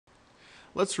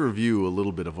Let's review a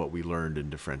little bit of what we learned in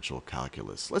differential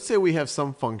calculus. Let's say we have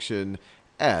some function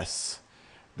s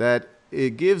that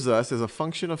it gives us, as a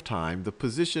function of time, the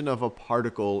position of a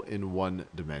particle in one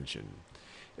dimension.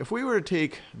 If we were to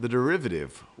take the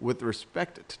derivative with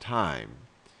respect to time,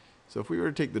 so if we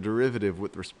were to take the derivative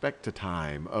with respect to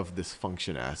time of this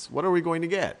function s, what are we going to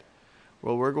get?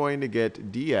 Well, we're going to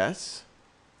get ds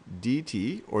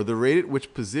dt, or the rate at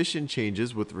which position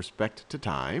changes with respect to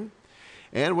time.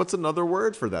 And what's another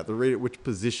word for that? The rate at which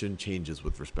position changes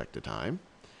with respect to time.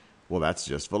 Well, that's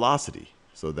just velocity.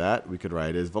 So that we could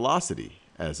write as velocity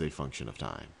as a function of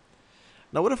time.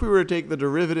 Now, what if we were to take the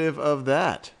derivative of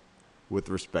that with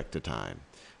respect to time?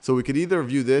 So we could either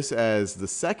view this as the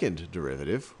second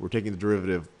derivative. We're taking the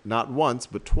derivative not once,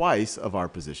 but twice of our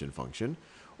position function.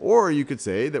 Or you could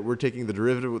say that we're taking the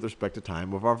derivative with respect to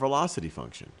time of our velocity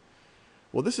function.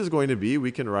 Well, this is going to be,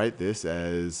 we can write this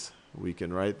as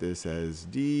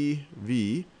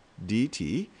dv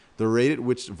dt, the rate at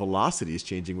which velocity is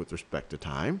changing with respect to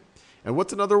time. And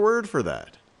what's another word for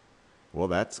that? Well,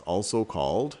 that's also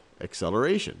called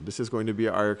acceleration. This is going to be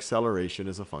our acceleration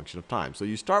as a function of time. So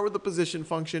you start with the position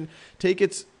function, take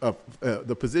its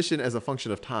the position as a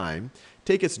function of time,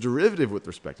 take its derivative with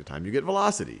respect to time, you get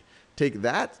velocity. Take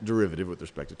that derivative with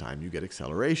respect to time, you get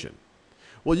acceleration.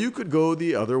 Well, you could go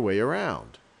the other way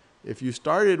around. If you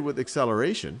started with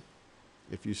acceleration,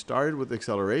 and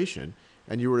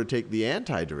you were to take the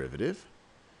antiderivative,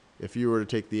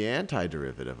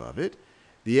 of it,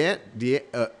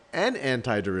 an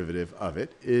antiderivative of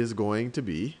it is going to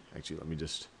be, actually, let me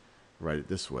just write it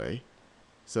this way.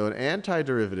 So an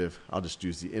antiderivative, I'll just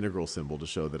use the integral symbol to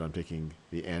show that I'm taking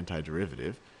the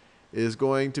antiderivative, is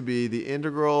going to be the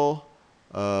integral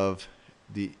of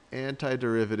the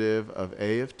antiderivative of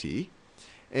a of t.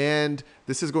 And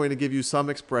this is going to give you some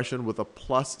expression with a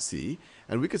plus c.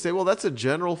 And we could say, well, that's a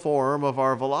general form of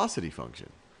our velocity function.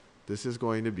 This is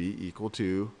going to be equal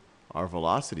to our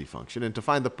velocity function. And to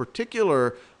find the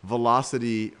particular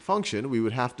velocity function, we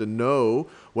would have to know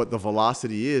what the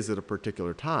velocity is at a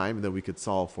particular time, and then we could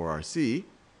solve for our c.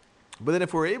 But then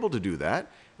if we're able to do that,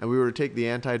 and we were to take the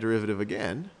antiderivative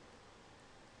again,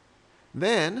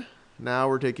 then now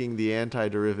we're taking the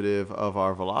antiderivative of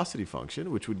our velocity function,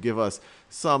 which would give us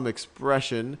some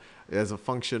expression as a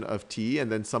function of t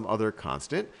and then some other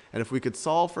constant. And if we could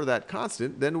solve for that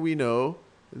constant, then we know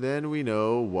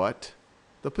what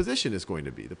the position is going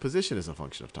to be. The position is a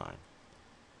function of time.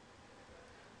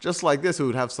 Just like this, we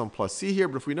would have some plus c here,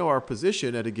 but if we know our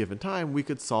position at a given time, we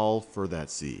could solve for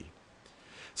that c.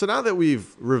 So now that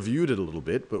we've reviewed it a little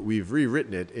bit, but we've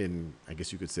rewritten it in, I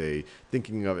guess you could say,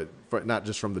 thinking of it not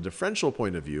just from the differential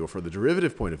point of view or for the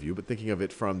derivative point of view, but thinking of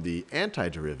it from the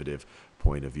antiderivative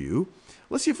point of view,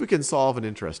 let's see if we can solve an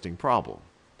interesting problem.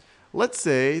 Let's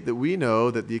say that we know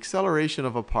that the acceleration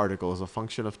of a particle as a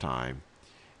function of time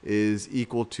is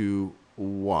equal to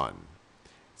 1.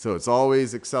 So it's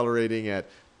always accelerating at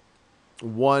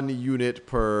 1 unit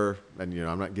per, and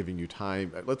I'm not giving you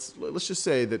time. Let's just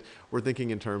say that we're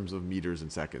thinking in terms of meters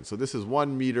and seconds. So this is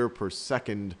 1 meter per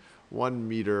second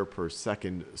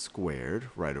squared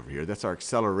right over here. That's our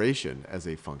acceleration as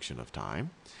a function of time.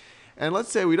 And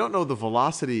let's say we don't know the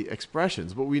velocity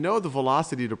expressions, but we know the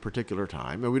velocity at a particular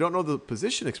time. And we don't know the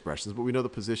position expressions, but we know the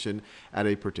position at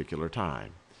a particular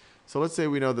time. So let's say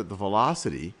we know that the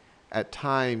velocity at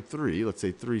time 3, let's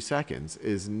say 3 seconds,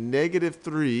 is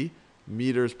 -3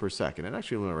 meters per second. And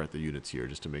actually, I'm going to write the units here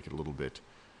just to make it a little bit.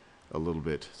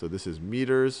 So this is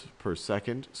meters per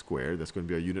second squared. That's going to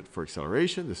be our unit for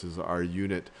acceleration. This is our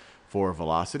unit for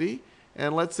velocity.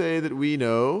 And let's say that we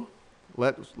know,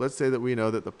 let's say that we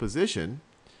know that the position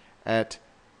at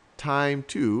time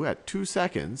 2, at 2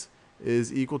 seconds,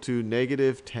 is equal to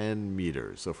 -10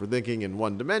 meters. So if we're thinking in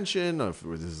one dimension, or if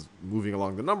this is moving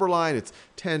along the number line, it's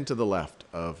 10 to the left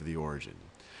of the origin.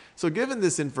 So given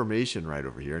this information right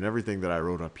over here and everything that I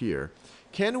wrote up here,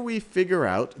 can we figure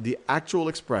out the actual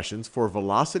expressions for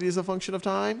velocity as a function of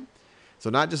time? So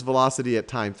not just velocity at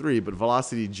time 3, but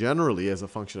velocity generally as a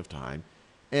function of time,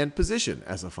 and position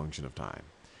as a function of time.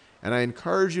 And I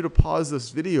encourage you to pause this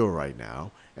video right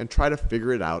now and try to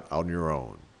figure it out on your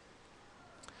own.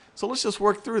 So let's just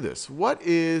work through this.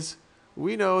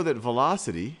 We know that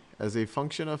velocity as a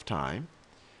function of time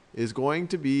is going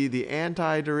to be the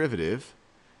antiderivative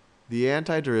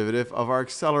of our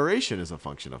acceleration as a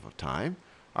function of time.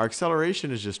 Our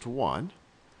acceleration is just 1.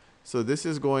 So this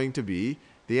is going to be,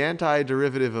 the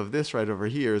antiderivative of this right over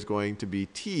here is going to be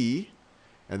t,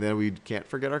 and then we can't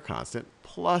forget our constant,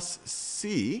 plus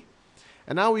c.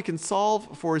 And now we can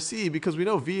solve for c because we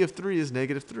know v of 3 is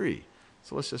 -3.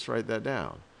 So let's just write that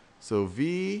down. So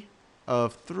v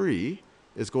of 3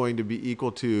 is going to be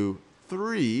equal to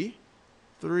 3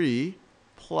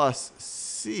 plus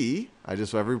c.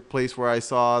 Every place where I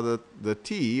saw the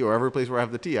t, or every place where I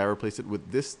have the t, I replace it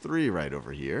with this 3 right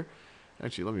over here.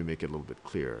 Actually, let me make it a little bit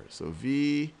clearer. So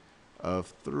v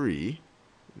of 3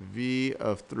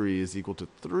 is equal to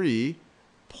 3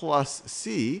 plus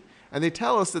c. And they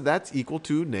tell us that that's equal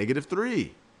to negative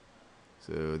 3.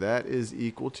 So that is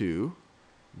equal to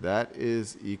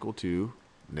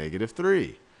negative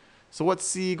 3. So what's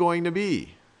c going to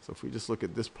be? So if we just look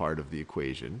at this part of the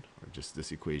equation, or just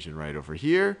this equation right over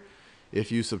here,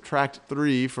 if you subtract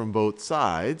 3 from both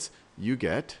sides, you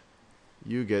get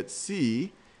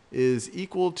c is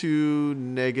equal to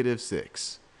negative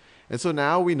 6. And so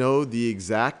now we know the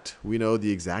exact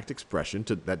expression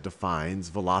that defines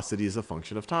velocity as a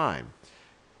function of time.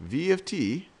 V of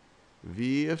t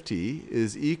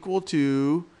is equal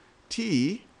to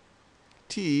t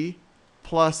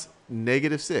plus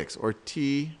negative 6, or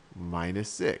t minus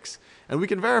 6. And we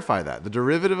can verify that. The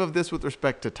derivative of this with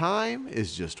respect to time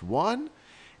is just 1.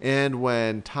 And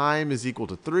when time is equal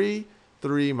to 3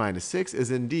 minus 6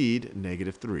 is indeed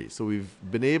negative 3. So we've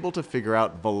been able to figure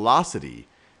out velocity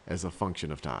as a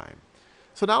function of time.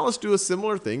 So now let's do a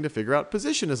similar thing to figure out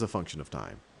position as a function of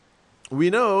time. We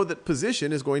know that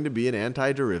position is going to be an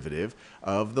antiderivative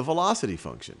of the velocity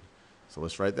function. So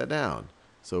let's write that down.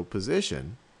 So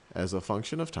position as a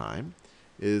function of time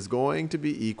is going to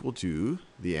be equal to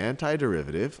the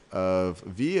antiderivative of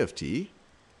v of t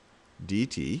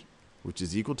dt, which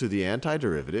is equal to the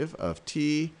antiderivative of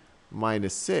t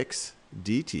minus 6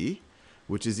 dt,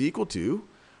 which is equal to,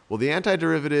 well, the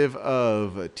antiderivative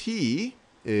of t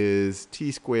is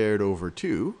t squared over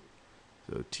 2.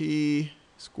 So t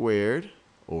squared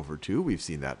over 2, we've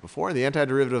seen that before. And the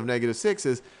antiderivative of negative 6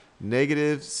 is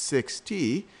negative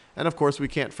 6t. And of course, we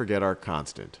can't forget our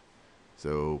constant.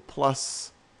 So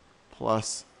plus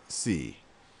c.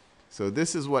 So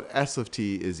this is what s of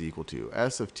t is equal to.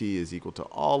 S of t is equal to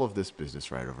all of this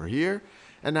business right over here.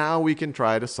 And now we can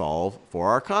try to solve for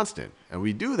our constant. And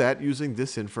we do that using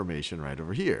this information right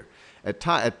over here.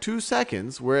 At 2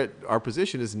 seconds, our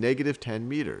position is negative 10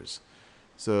 meters.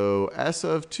 So s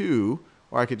of 2,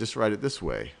 or I could just write it this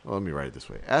way. Well, let me write it this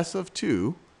way. S of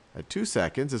 2 at 2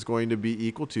 seconds is going to be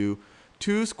equal to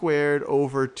 2 squared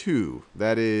over 2.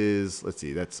 That is, let's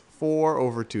see, that's 4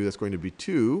 over 2. That's going to be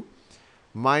 2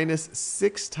 minus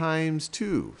 6 times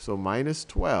 2. So minus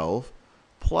 12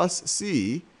 plus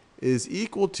c is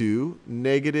equal to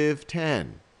negative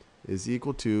 10. Is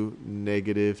equal to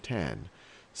negative 10.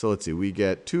 So let's see, we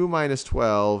get 2 minus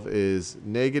 12 is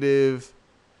negative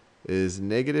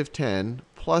 10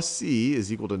 plus c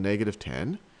is equal to negative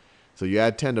 10. So you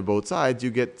add 10 to both sides,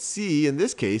 you get c in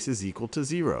this case is equal to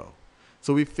 0.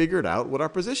 So we figured out what our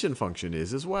position function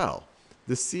is as well.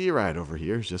 The c right over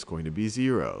here is just going to be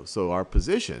 0. So our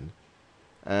position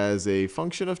as a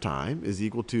function of time is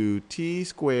equal to t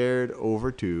squared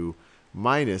over 2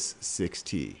 minus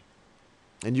 6t.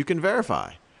 And you can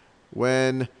verify.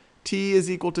 When t is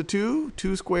equal to 2,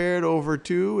 2 squared over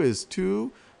 2 is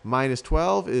 2, minus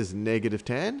 12 is negative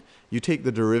 10. You take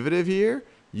the derivative here,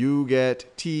 you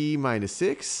get t minus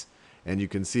 6. And you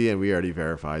can see, and we already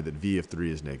verified, that v of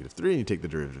 3 is negative 3. And you take the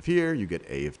derivative here, you get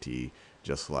a of t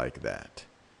just like that.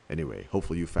 Anyway,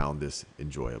 hopefully you found this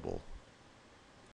enjoyable.